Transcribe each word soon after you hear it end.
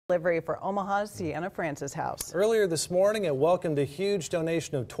Delivery for Omaha's Sienna Francis house. Earlier this morning, it welcomed a huge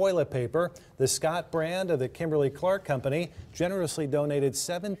donation of toilet paper. The Scott brand of the Kimberly-Clark Company generously donated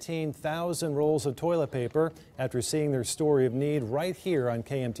 17,000 rolls of toilet paper after seeing their story of need right here on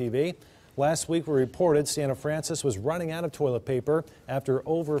KMTV. Last week, we reported Sienna Francis was running out of toilet paper after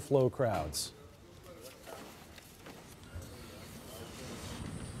overflow crowds.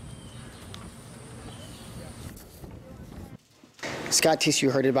 Scott Tissue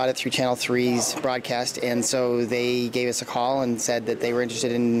heard about it through Channel 3's broadcast, and so they gave us a call and said that they were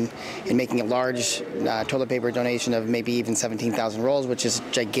interested in making a large toilet paper donation of maybe even 17,000 rolls, which is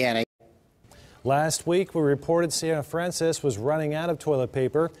gigantic. Last week, we reported Sienna Francis was running out of toilet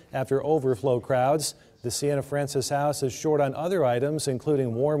paper after overflow crowds. The Sienna Francis house is short on other items,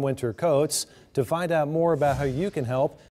 including warm winter coats. To find out more about how you can help,